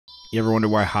You ever wonder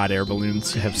why hot air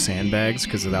balloons have sandbags?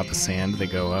 Because without the sand, they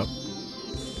go up.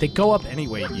 They go up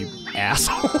anyway, you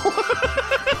asshole.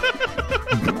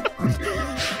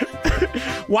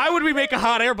 Why would we make a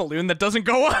hot air balloon that doesn't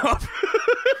go up?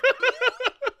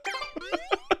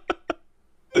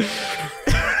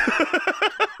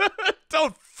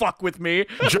 Don't fuck with me.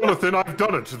 Jonathan, I've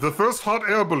done it. The first hot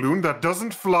air balloon that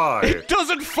doesn't fly. It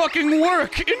doesn't fucking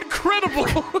work.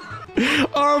 Incredible.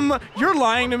 You're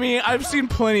lying to me. I've seen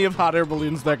plenty of hot air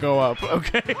balloons that go up,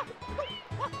 okay?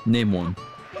 Name one.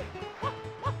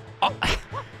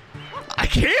 I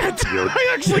can't.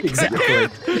 I actually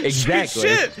can't. Exactly.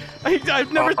 Shit.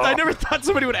 I never thought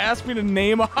somebody would ask me to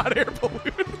name a hot air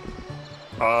balloon.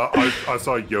 I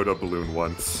saw a Yoda balloon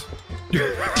once.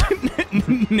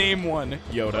 Name one,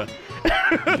 Yoda.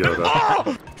 Yoda.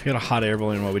 Oh! If you had a hot air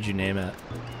balloon, what would you name it?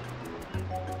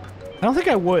 I don't think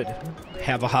I would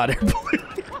have a hot air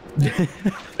balloon.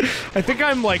 I think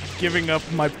I'm like giving up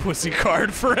my pussy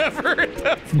card forever at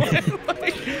that point.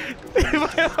 Like,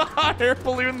 if I have a hot air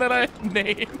balloon that I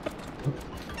name.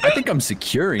 I think I'm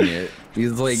securing it.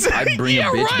 He's like, I bring a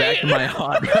bitch back to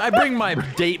my I bring my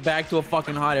date back to a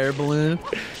fucking hot air balloon.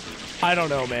 I don't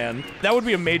know, man. That would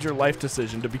be a major life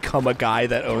decision to become a guy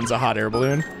that owns a hot air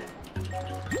balloon.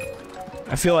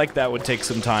 I feel like that would take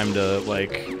some time to,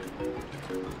 like,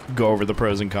 go over the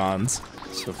pros and cons.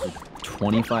 So for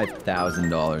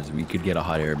 $25,000, we could get a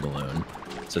hot air balloon.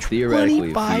 So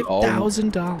theoretically,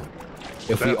 $25,000.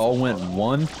 If we all went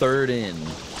 1/3 in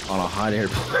on a hot air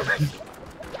balloon.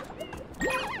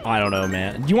 I don't know,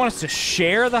 man. You want us to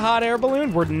share the hot air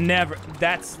balloon? We're never.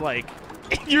 That's like.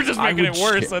 You're just making it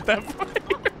worse at that point.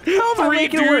 How am I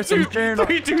making it worse? Three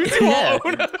dudes who all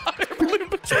own a hot air balloon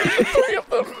between the three of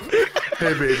them.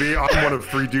 Hey, baby, I'm one of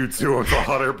 3 dudes who owns a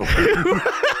hot air balloon.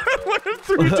 One of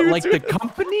 3 dudes like the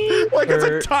company? Like it's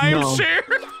a timeshare?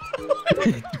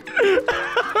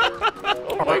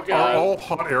 Oh my God. Are all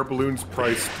hot air balloons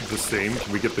priced the same?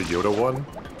 Can we get the Yoda one?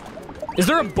 Is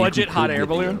there a budget hot air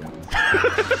balloon?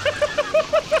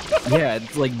 Yeah,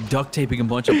 it's like duct taping a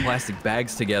bunch of plastic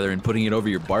bags together and putting it over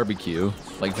your barbecue.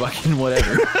 Like fucking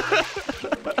whatever.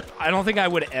 I don't think I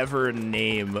would ever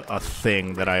name a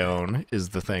thing that I own, is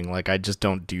the thing. Like, I just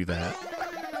don't do that.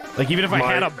 Like, even if I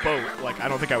had a boat, like, I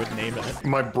don't think I would name it.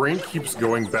 My brain keeps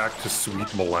going back to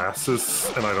sweet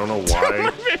molasses, and I don't know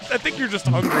why. I think you're just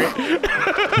hungry.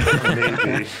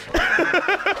 Maybe.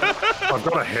 I've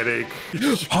got a headache.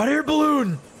 Hot air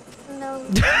balloon! No.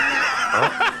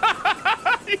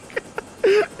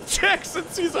 Jackson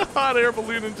sees a hot air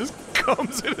balloon and just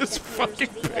comes in his fucking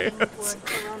pants.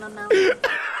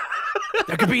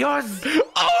 That could be us!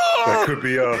 Oh! That could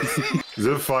be us. Is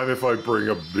it fine if I bring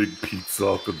a big pizza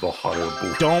up in the hot air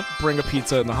balloon? Don't bring a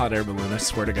pizza in the hot air balloon, I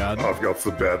swear to God. I've got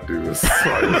some bad news.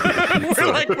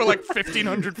 we're like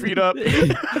 1,500 feet up.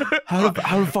 How the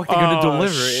fuck are they gonna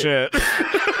deliver it? Shit.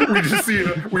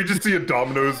 we just see a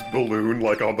Domino's balloon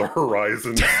like on the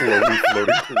horizon, slowly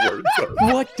floating towards us.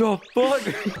 What the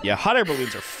fuck? Yeah, hot air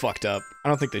balloons are fucked up. I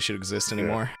don't think they should exist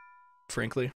anymore,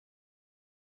 frankly.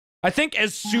 I think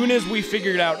as soon as we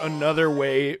figured out another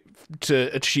way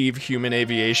to achieve human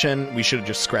aviation, we should have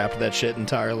just scrapped that shit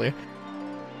entirely.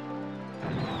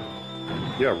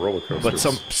 Yeah, roller coasters. But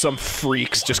some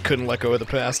freaks just couldn't let go of the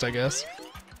past, I guess.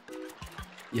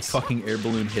 You fucking air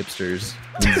balloon hipsters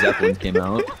when Zeppelin came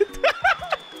out.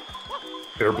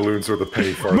 Air balloons are the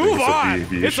penny farthings Move of on! the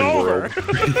aviation It's over!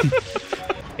 world.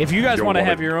 If you guys Don't want to wanna-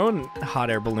 have your own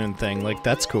hot air balloon thing, like,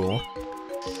 that's cool.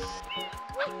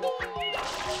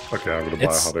 Okay, I'm gonna buy a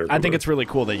hot air balloon. I think it's really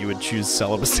cool that you would choose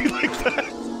celibacy like that.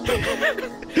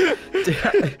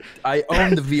 I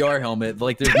own the VR helmet.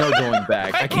 Like, there's no going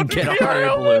back. I can get a hot air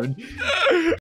balloon.